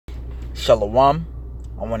Shalom.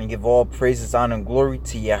 I want to give all praises, honor, and glory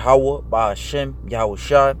to Yahweh, Bahashem, Yahweh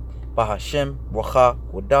Shai, Bahashem, Rocha,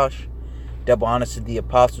 Kodash. Double honors to the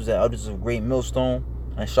apostles and elders of Great Millstone,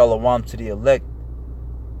 and Shalom to the elect.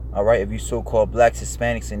 Alright, of you so-called blacks,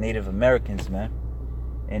 Hispanics, and Native Americans, man.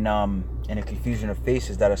 And the confusion of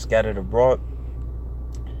faces that are scattered abroad.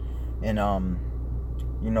 And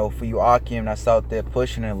for you Akim that's out there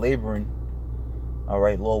pushing and laboring,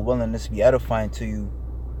 alright, Lord willing, this be edifying to you.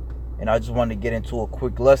 And I just wanted to get into a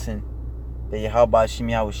quick lesson that Yahweh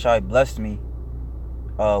Shai Shai blessed me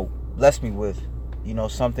with,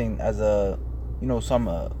 something as a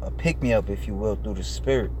pick-me-up, if you will, through the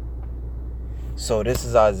Spirit. So this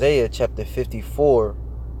is Isaiah chapter 54,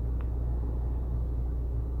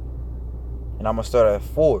 and I'm going to start at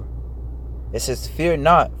 4. It says, "Fear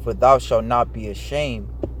not, for thou shalt not be ashamed,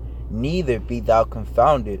 neither be thou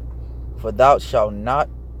confounded, for thou shalt not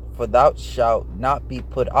be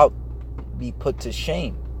put to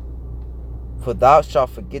shame. For thou shalt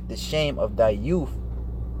forget the shame of thy youth,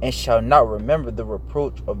 and shalt not remember the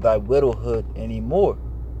reproach of thy widowhood anymore."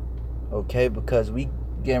 Okay, because we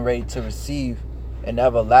getting ready to receive an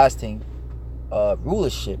everlasting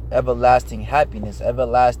rulership, everlasting happiness,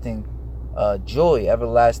 everlasting joy,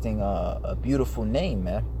 everlasting a beautiful name,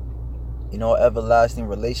 man. Everlasting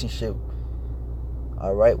relationship.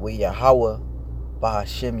 All right, with Yahweh,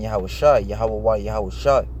 Bahashem, Yahweh Shai, Yahweh Yahweh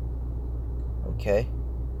Shai. Okay,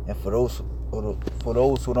 and for those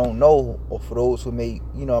who don't know, or for those who may,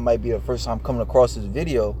 it might be the first time coming across this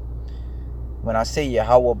video, when I say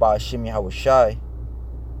Yahweh Bahashem Yahweh Shai,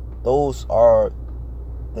 those are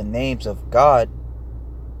the names of God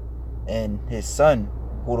and His Son,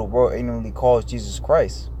 who the world ignorantly calls Jesus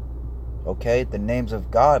Christ. Okay, the names of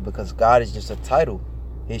God, because God is just a title.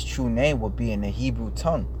 His true name would be in the Hebrew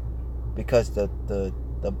tongue, because the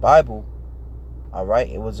Bible, all right,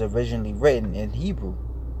 it was originally written in Hebrew.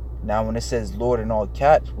 Now, when it says Lord in all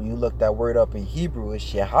caps, when you look that word up in Hebrew,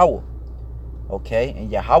 it's Yahweh. Okay,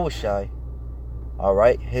 and Yahweh Shai, all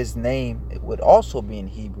right, His name, it would also be in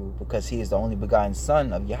Hebrew, because He is the only begotten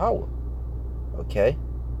Son of Yahweh. Okay,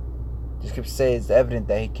 the scripture says it's evident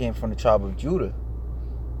that He came from the tribe of Judah.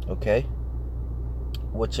 Okay,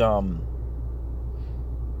 which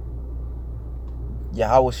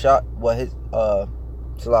Yahweh Shai, his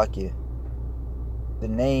Salakia, the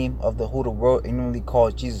name of who the world ignorantly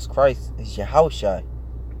calls Jesus Christ is Yahweh Shai.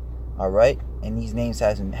 Alright? And these names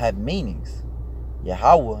have meanings.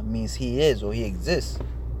 Yahweh means He is, or He exists,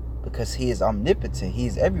 because He is omnipotent. He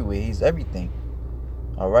is everywhere. He is everything.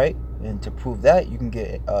 Alright? And to prove that, you can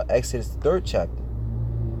get Exodus the 3rd chapter.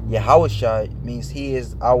 Yahweh Shai means He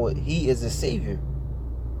is the Savior.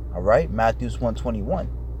 Alright? Matthews 1:21.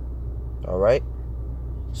 Alright?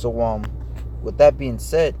 So with that being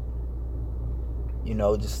said,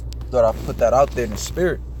 just thought I'd put that out there in the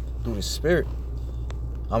Spirit, through the Spirit.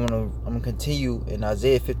 I'm gonna continue in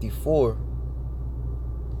Isaiah 54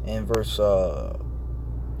 and verse I'm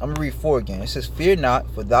gonna read 4 again. It says, "Fear not,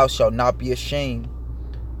 for thou shalt not be ashamed,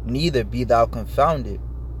 neither be thou confounded,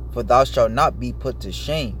 for thou shalt not be put to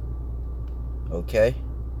shame." Okay,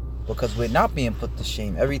 because we're not being put to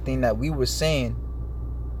shame. Everything that we were saying,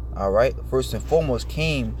 all right, first and foremost,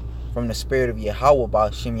 came from the Spirit of Yahweh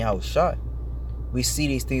Bahashem Yahweh Shai. We see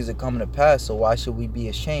these things are coming to pass, so why should we be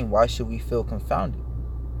ashamed? Why should we feel confounded?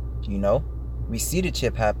 We see the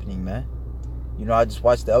chip happening, man. I just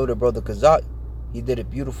watched the elder brother Kazak. He did a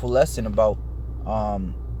beautiful lesson about,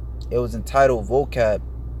 it was entitled Vocab.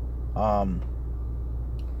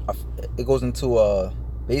 It goes into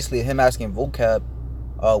basically him asking Vocab,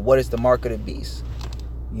 what is the mark of the beast?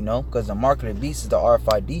 Because the mark of the beast is the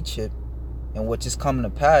RFID chip, and which is coming to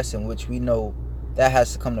pass, in which we know that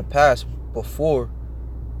has to come to pass before,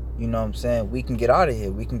 we can get out of here.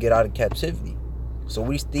 We can get out of captivity. So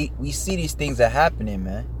we see these things are happening,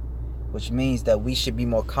 man, which means that we should be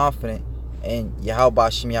more confident in Yahweh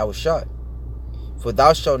Bashim Yahweh Shai. "For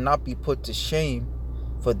thou shalt not be put to shame,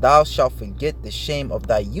 for thou shalt forget the shame of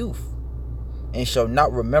thy youth, and shalt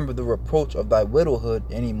not remember the reproach of thy widowhood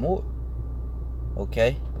anymore."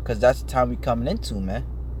 Okay, because that's the time we're coming into, man.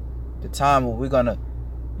 The time where we're gonna,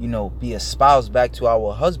 be espoused back to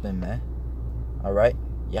our husband, man. All right,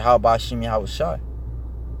 Yahweh Bashim Yahweh Shai.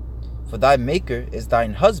 "For thy maker is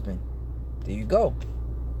thine husband." There you go.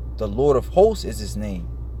 "The Lord of hosts is His name."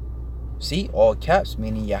 See, all caps,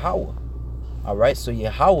 meaning Yahweh. All right, so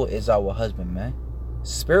Yahweh is our husband, man.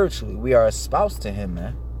 Spiritually, we are espoused to Him,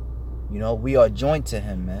 man. We are joined to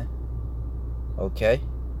Him, man. Okay.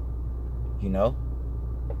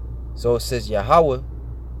 So it says Yahweh,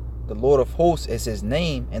 the Lord of hosts is His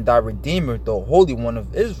name, and thy Redeemer, the Holy One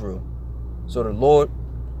of Israel. So the Lord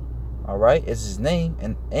All right, it's his name,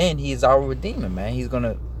 and he is our redeemer, man. He's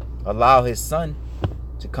gonna allow his son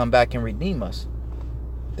to come back and redeem us.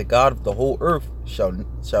 The God of the whole earth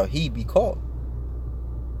shall he be called.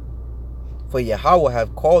 For Yahweh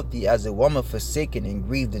have called thee as a woman forsaken and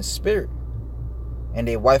grieved in spirit, and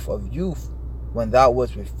a wife of youth, when thou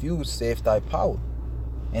wast refused, saith thy power.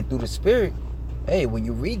 And through the Spirit, hey, when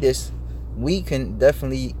you read this, we can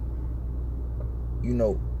definitely,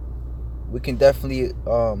 we can definitely,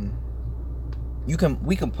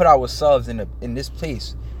 we can put ourselves in this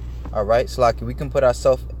place, all right. So like we can put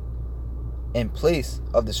ourselves in place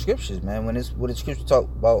of the scriptures, man. When the scriptures talk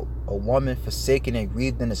about a woman forsaken and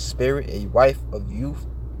grieved in the spirit, a wife of youth,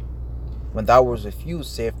 when thou was refused,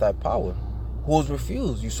 saith thy power. Who was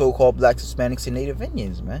refused? You so-called blacks, Hispanics, and Native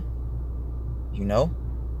Indians, man.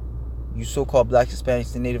 You so-called blacks,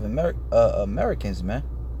 Hispanics, and Native Americans, man.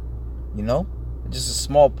 Just a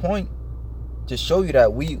small point to show you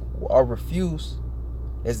that we are refused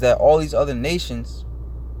is that all these other nations,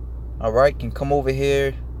 all right, can come over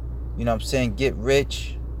here, get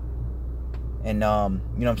rich, and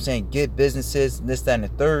get businesses, this, that, and the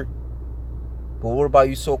third. But what about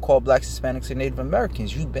you so-called blacks, Hispanics, and Native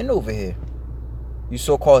Americans? You've been over here. You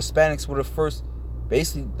so-called Hispanics were the first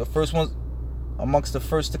ones amongst the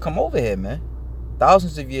first to come over here, man.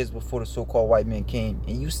 Thousands of years before the so-called white men came,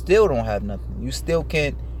 and you still don't have nothing. You still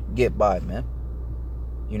can't get by, man.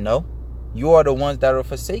 You are the ones that are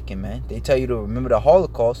forsaken, man. They tell you to remember the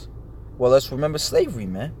Holocaust. Well, let's remember slavery,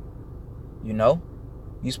 man. You're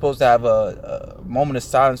supposed to have a moment of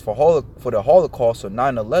silence for the Holocaust or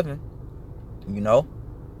 9/11,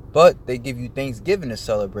 But they give you Thanksgiving to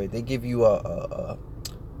celebrate. They give you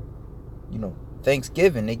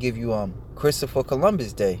Thanksgiving. They give you Christopher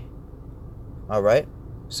Columbus Day. All right.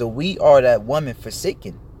 So we are that woman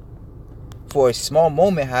forsaken. For a small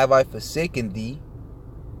moment have I forsaken thee,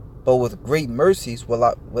 but with great mercies will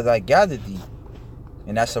I gather thee.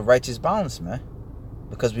 And that's a righteous balance, man.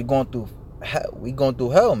 Because we're going through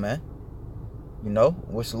hell, man.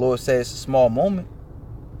 Which the Lord says it's a small moment.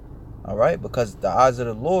 All right, because the eyes of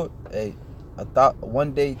the Lord,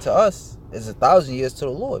 one day to us is 1,000 years to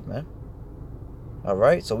the Lord, man. All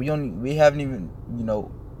right, so we haven't even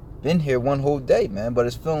been here one whole day, man, but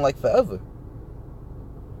it's feeling like forever.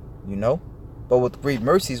 But with great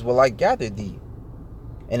mercies will I gather thee.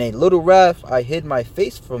 In a little wrath I hid my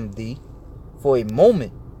face from thee for a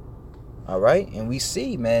moment. All right, and we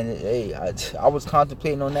see, man. Hey, I was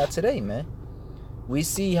contemplating on that today, man. We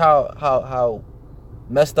see how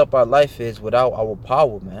messed up our life is without our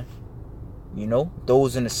power, man.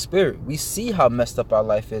 Those in the spirit, we see how messed up our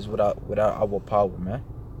life is without our power, man.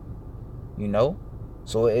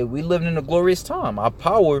 So we living in a glorious time. Our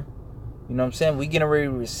power, we getting ready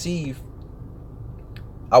to receive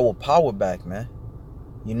our power back, man.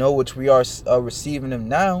 Which we are receiving them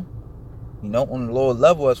now, on the lower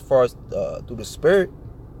level as far as through the spirit.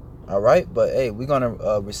 All right, but hey, we're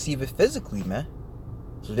gonna receive it physically, man.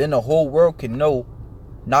 So then the whole world can know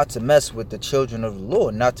not to mess with the children of the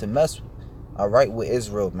Lord, not to mess, all right, with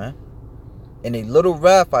Israel, man. In a little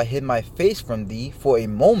wrath I hid my face from thee for a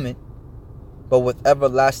moment, but with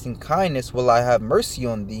everlasting kindness will I have mercy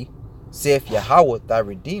on thee, saith Yahweh thy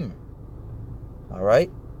Redeemer. All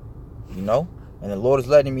right, and the Lord is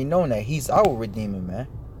letting me know that He's our Redeemer, man.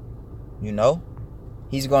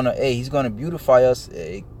 He's gonna beautify us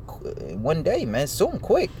one day, man. Soon,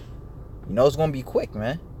 quick. It's gonna be quick,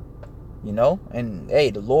 man. And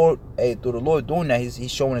hey, the Lord, through the Lord doing that,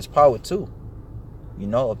 He's showing His power too.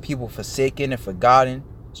 Of people forsaken and forgotten,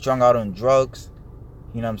 strung out on drugs.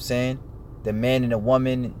 The man and the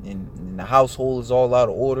woman and the household is all out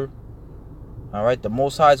of order. All right, the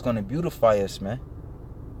Most High is gonna beautify us, man.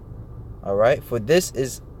 All right, for this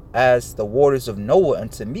is as the waters of Noah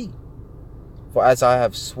unto me. For as I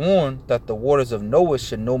have sworn that the waters of Noah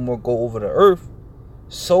should no more go over the earth,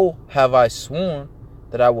 so have I sworn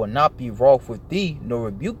that I will not be wroth with thee, nor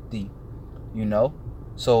rebuke thee.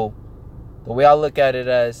 So the way I look at it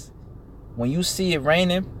as, when you see it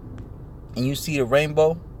raining and you see the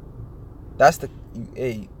rainbow, that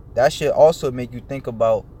should also make you think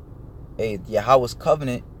about Yahweh's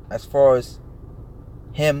covenant as far as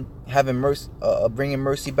Him having mercy, bringing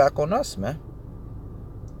mercy back on us, man.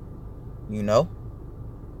 And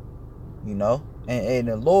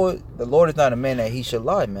the Lord is not a man that He should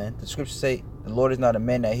lie, man. The scriptures say the Lord is not a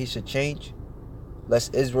man that He should change,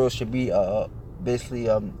 lest Israel should be basically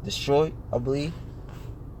destroyed, I believe.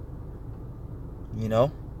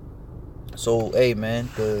 So hey, man,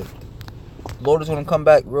 the Lord is gonna come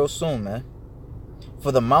back real soon, man.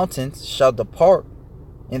 For the mountains shall depart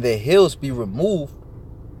and the hills be removed,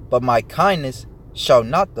 but my kindness shall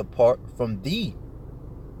not depart from thee,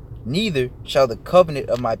 neither shall the covenant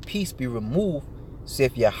of my peace be removed,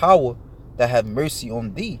 saith Yahweh, that have mercy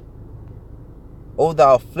on thee. O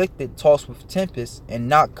thou afflicted, tossed with tempest, and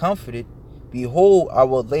not comforted, behold, I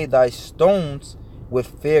will lay thy stones with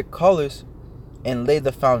fair colors, and lay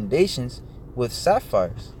the foundations with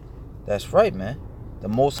sapphires. That's right, man. The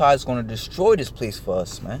Most High is going to destroy this place for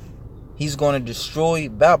us, man. He's going to destroy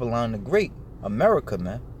Babylon the Great, America,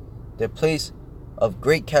 man. The place of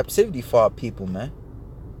great captivity for our people, man.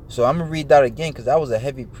 So I'm going to read that again because that was a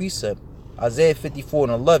heavy precept. Isaiah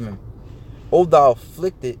 54:11. O thou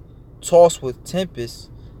afflicted, tossed with tempest,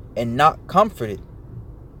 and not comforted,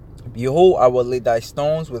 behold, I will lay thy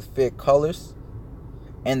stones with fair colors,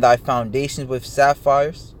 and thy foundations with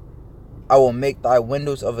sapphires. I will make thy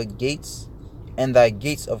windows of a gates, and thy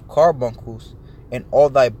gates of carbuncles, and all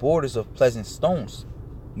thy borders of pleasant stones.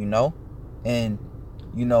 You know? And,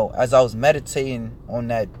 you know, as I was meditating on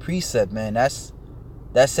that precept, man,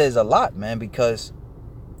 that says a lot, man, because,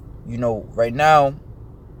 you know, right now,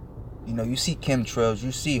 you know, you see chemtrails,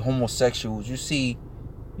 you see homosexuals, you see,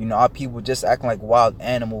 you know, our people just acting like wild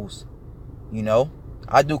animals. You know,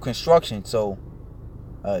 I do construction, so,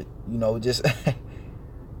 you know, just,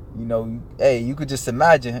 you know, hey, you could just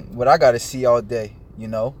imagine what I got to see all day. You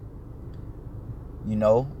know, you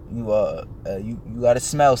got to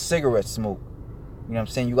smell cigarette smoke. You know what I'm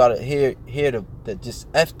saying? You got to hear the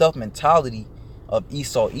just effed up mentality of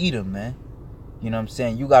Esau Edom, man. You know what I'm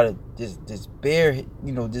saying? You gotta just bear,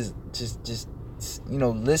 you know, just you know,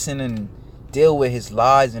 listen and deal with his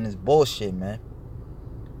lies and his bullshit, man.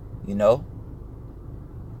 You know,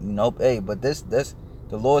 hey, but this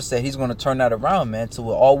the Lord said He's gonna turn that around, man, to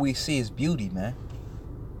where all we see is beauty, man.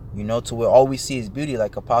 You know, to where all we see is beauty,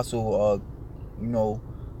 like Apostle, you know,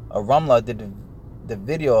 Ramla did the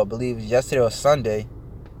video, I believe, yesterday or Sunday.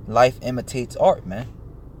 Life imitates art, man.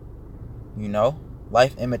 You know,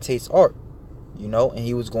 life imitates art. You know, and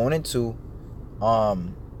he was going into,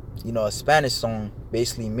 you know, a Spanish song,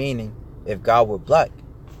 basically meaning if God were black.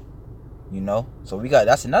 You know, so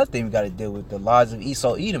that's another thing we got to deal with, the lies of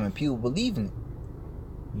Esau Edom and people believing it.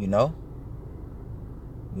 You know,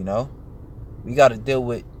 we got to deal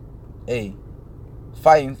with, hey,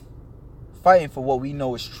 fighting for what we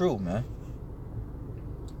know is true, man.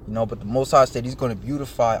 You know, but the Most High said He's going to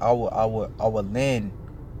beautify our land.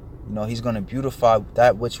 You know, He's going to beautify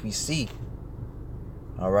that which we see.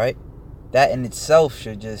 All right, that in itself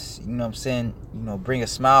should just, you know what I'm saying, you know, bring a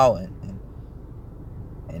smile and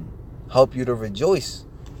help you to rejoice.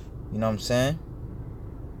 You know what I'm saying?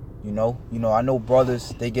 You know, I know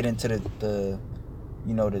brothers, they get into the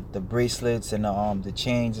you know, the bracelets and the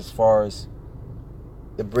chains, as far as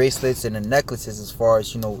the bracelets and the necklaces, as far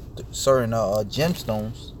as, you know, certain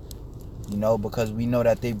gemstones. You know, because we know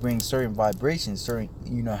that they bring certain vibrations, certain,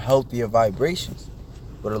 you know, healthier vibrations.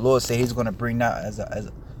 But the Lord said He's going to bring that as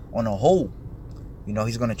on a whole. You know,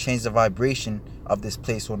 He's going to change the vibration of this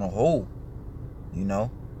place on a whole. You know,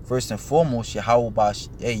 first and foremost, Yahweh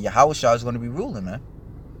Shah is going to be ruling, man.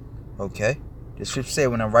 Okay, the scripture said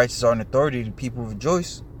when the righteous are in authority, the people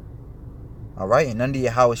rejoice. All right, and under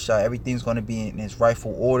Yahweh Shah, everything's going to be in its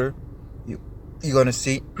rightful order. You're going to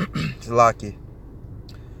see, Zalaki,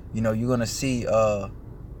 you know, you're going to see,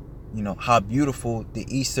 you know, how beautiful the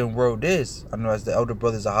Eastern world is. I know, as the elder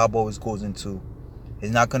brother Zahab always goes into,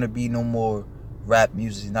 it's not going to be no more rap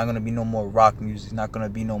music. It's not going to be no more rock music. It's not going to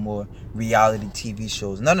be no more reality TV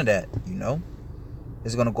shows. None of that, you know.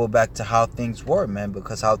 It's going to go back to how things were, man,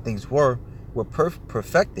 because how things were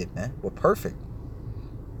perfected, man. We're perfect.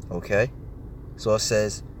 Okay? So it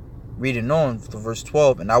says, reading on to verse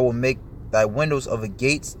 12, and I will make thy windows of a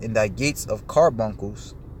gates, and thy gates of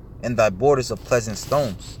carbuncles, and thy borders of pleasant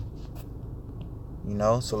stones. You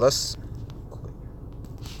know, so let's,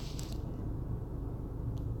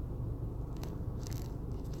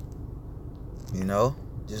 you know,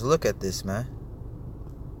 just look at this, man.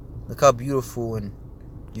 Look how beautiful and,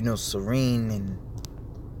 you know, serene and,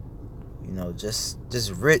 you know, just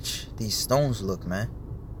rich these stones look, man.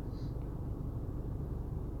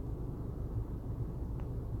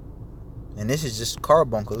 And this is just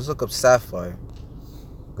carbuncle. Let's look up sapphire,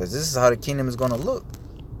 because this is how the kingdom is going to look.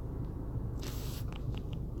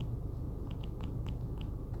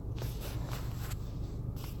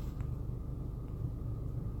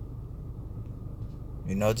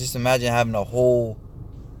 You know, just imagine having a whole,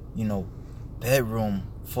 you know,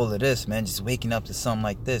 bedroom full of this, man. Just waking up to something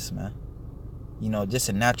like this, man. You know, just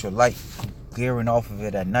a natural light glaring off of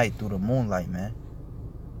it at night through the moonlight, man.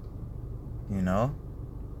 You know?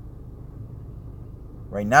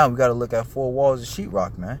 Right now, we got to look at 4 walls of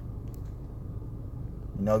sheetrock, man.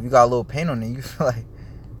 You know, if you got a little paint on it, you feel like,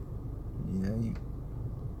 you know,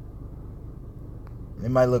 it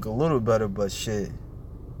might look a little better, but shit,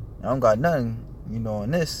 I don't got nothing, you know,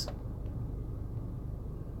 on this.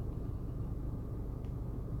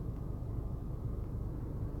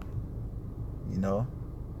 You know,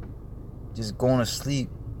 just going to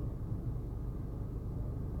sleep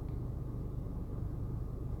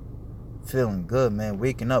feeling good, man.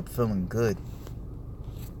 Waking up feeling good.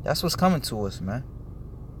 That's what's coming to us, man.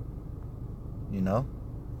 You know,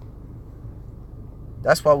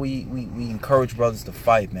 that's why we encourage brothers to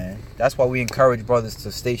fight, man. That's why we encourage brothers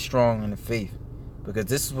to stay strong in the faith, because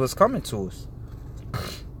this is what's coming to us.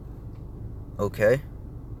 Okay,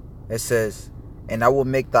 it says, and I will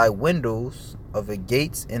make thy windows of the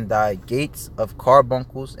gates, and thy gates of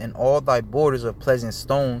carbuncles, and all thy borders of pleasant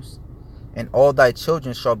stones, and all thy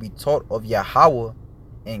children shall be taught of Yahweh,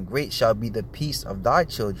 and great shall be the peace of thy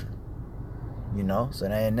children. You know, so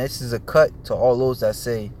then this is a cut to all those that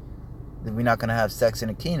say that we're not going to have sex in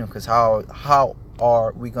the kingdom, because how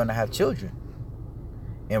are we going to have children?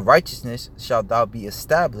 In righteousness shalt thou be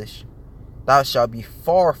established, thou shalt be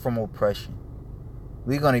far from oppression.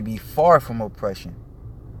 We're going to be far from oppression.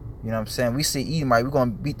 You know what I'm saying? We see Edomite, we're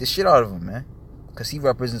going to beat the shit out of him, man, because he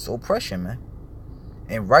represents oppression, man.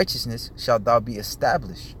 In righteousness shalt thou be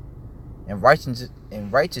established. And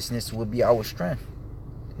righteousness will be our strength.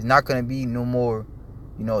 It's not going to be no more,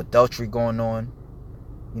 you know, adultery going on.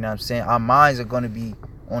 You know what I'm saying? Our minds are going to be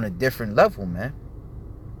on a different level, man.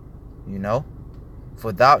 You know?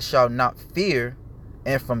 For thou shalt not fear,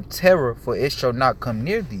 and from terror, for it shall not come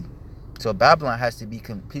near thee. So Babylon has to be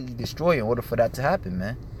completely destroyed in order for that to happen,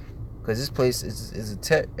 man. Because this place is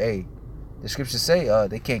a hey, the scriptures say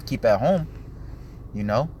they can't keep at home. You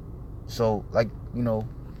know? So, like, you know,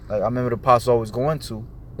 like I remember the apostle always going to,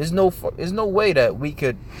 there's no way that we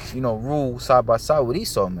could, you know, rule side by side with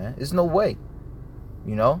Esau, man. There's no way.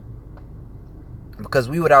 You know? Because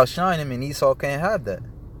we would outshine him, and Esau can't have that.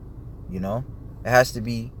 You know? It has to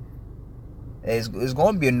be, it's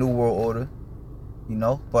going to be a new world order, you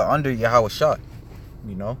know, but under Yahweh Shah,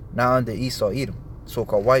 you know, not under Esau Edom,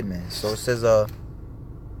 so-called white man. So it says,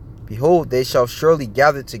 behold, they shall surely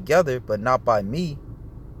gather together, but not by me.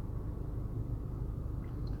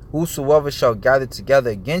 Whosoever shall gather together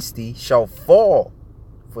against thee shall fall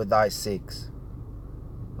for thy sakes.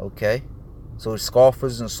 Okay? So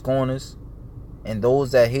scoffers and scorners, and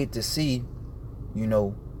those that hate to see, you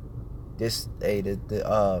know, this,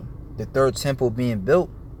 the third temple being built,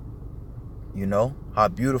 you know, how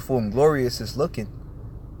beautiful and glorious it's looking.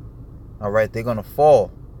 All right, they're going to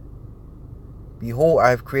fall. Behold, I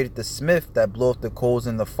have created the smith that bloweth the coals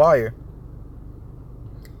in the fire,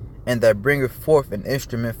 and that bringeth forth an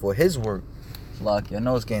instrument for his work. Lucky, I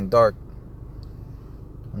know it's getting dark.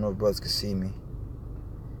 I know brothers can see me,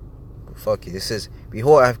 but fuck it. It says,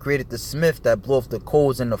 behold, I have created the smith that bloweth the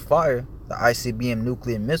coals in the fire, the ICBM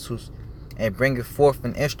nuclear missiles, and bringeth forth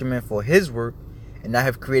an instrument for his work, and I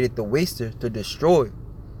have created the waster to destroy.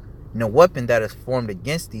 No weapon that is formed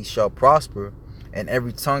against thee shall prosper, and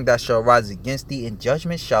every tongue that shall rise against thee in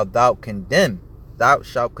judgment shalt thou condemn. Thou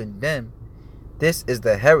shalt condemn. This is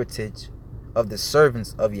the heritage of the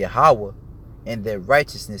servants of Yahweh, and their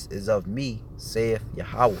righteousness is of me, saith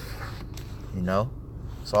Yahweh. You know?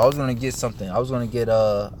 So I was going to get something. I was going to get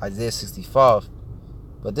Isaiah 65.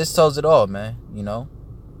 But this tells it all, man. You know?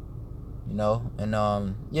 You know? And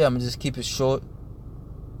yeah, I'm going to just keep it short.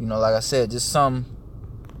 You know, like I said, just some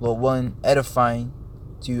little one edifying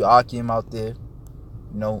to you Akim out there.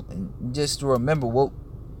 You know, and just to remember, what,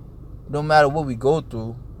 no matter what we go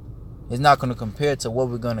through, it's not going to compare to what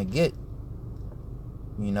we're going to get.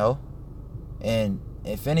 You know? And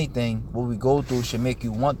if anything, what we go through should make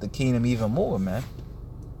you want the kingdom even more, man.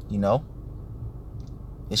 You know?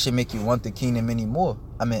 It should make you want the kingdom even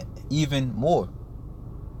more.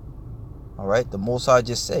 Alright? The Most High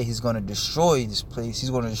just said he's going to destroy this place. He's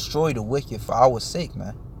going to destroy the wicked for our sake,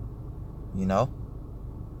 man. You know?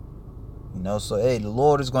 You know, so hey, the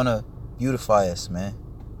Lord is going to beautify us, man.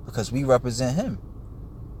 Because we represent him.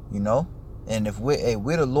 You know? And if we're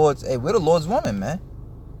the Lord's woman, man.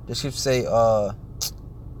 The scriptures say, you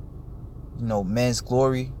know, man's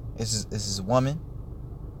glory is his woman.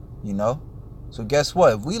 You know? So guess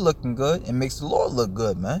what? If we looking good, it makes the Lord look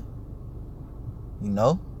good, man. You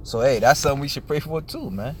know? So hey, that's something we should pray for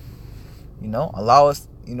too, man. You know? Allow us,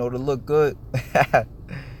 you know, to look good.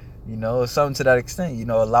 You know, something to that extent. You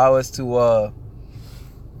know, allow us to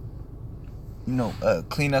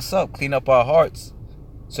clean us up, clean up our hearts,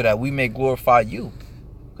 so that we may glorify you.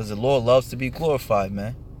 Because the Lord loves to be glorified,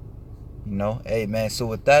 man. You know, hey, man, so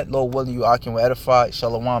with that, Lord willing, you Akim will edify.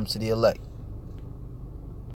 Shalom to the elect.